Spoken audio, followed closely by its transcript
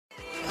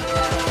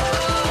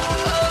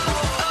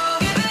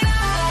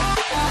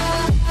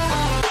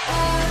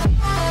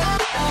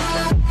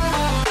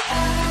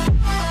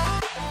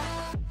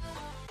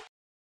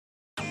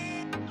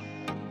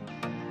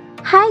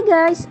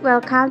guys,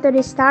 welcome to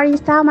the Starring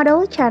Style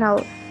Model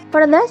channel.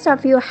 For those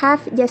of you who have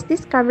just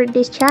discovered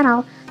this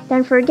channel,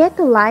 don't forget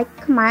to like,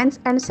 comment,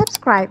 and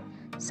subscribe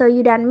so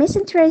you don't miss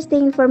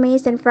interesting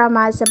information from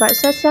us about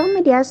social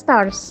media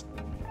stars.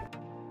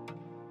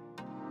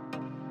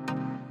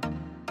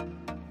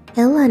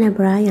 Ellana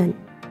Bryan,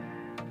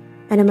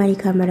 an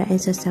American model and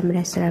social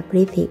media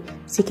celebrity,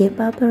 she gained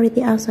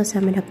popularity on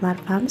social media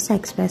platforms,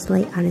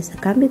 especially on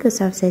Instagram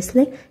because of her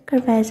slick,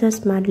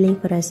 curvaceous modeling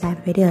photos and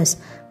videos.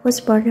 Was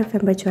born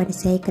November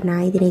 22,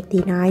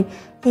 1989,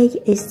 age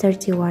is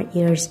 31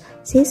 years.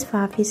 She is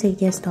 5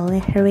 years old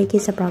and her weight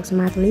is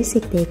approximately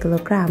 60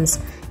 kilograms.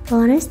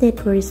 Ellana's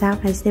net worth is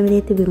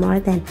estimated to be more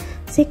than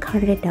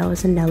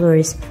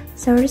 $600,000.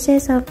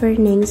 Sources of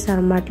earnings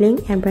are modeling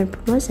and brand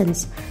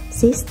promotions.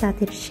 She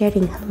started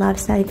sharing her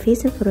lifestyle and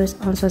fashion photos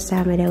on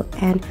social media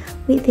and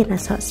within a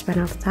short span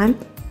of time,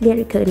 gained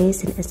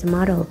recognition as a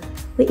model.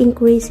 With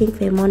increasing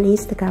fame on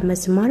Instagram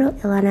as a model,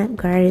 Ellana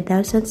garnered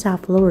thousands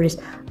of followers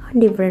on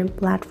different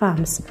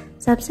platforms.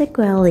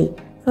 Subsequently,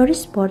 for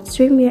sports,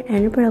 swimwear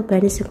and apparel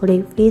brands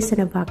including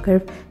Fashion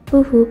Curve,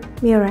 Boohoo,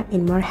 Mira,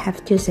 and more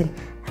have chosen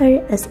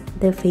her as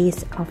the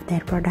face of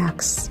their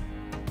products.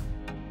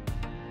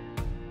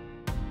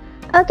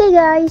 Okay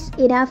guys,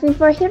 enough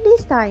info here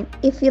this time.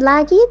 If you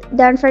like it,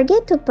 don't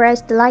forget to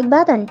press the like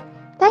button.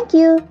 Thank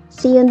you.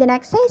 See you in the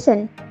next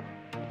session.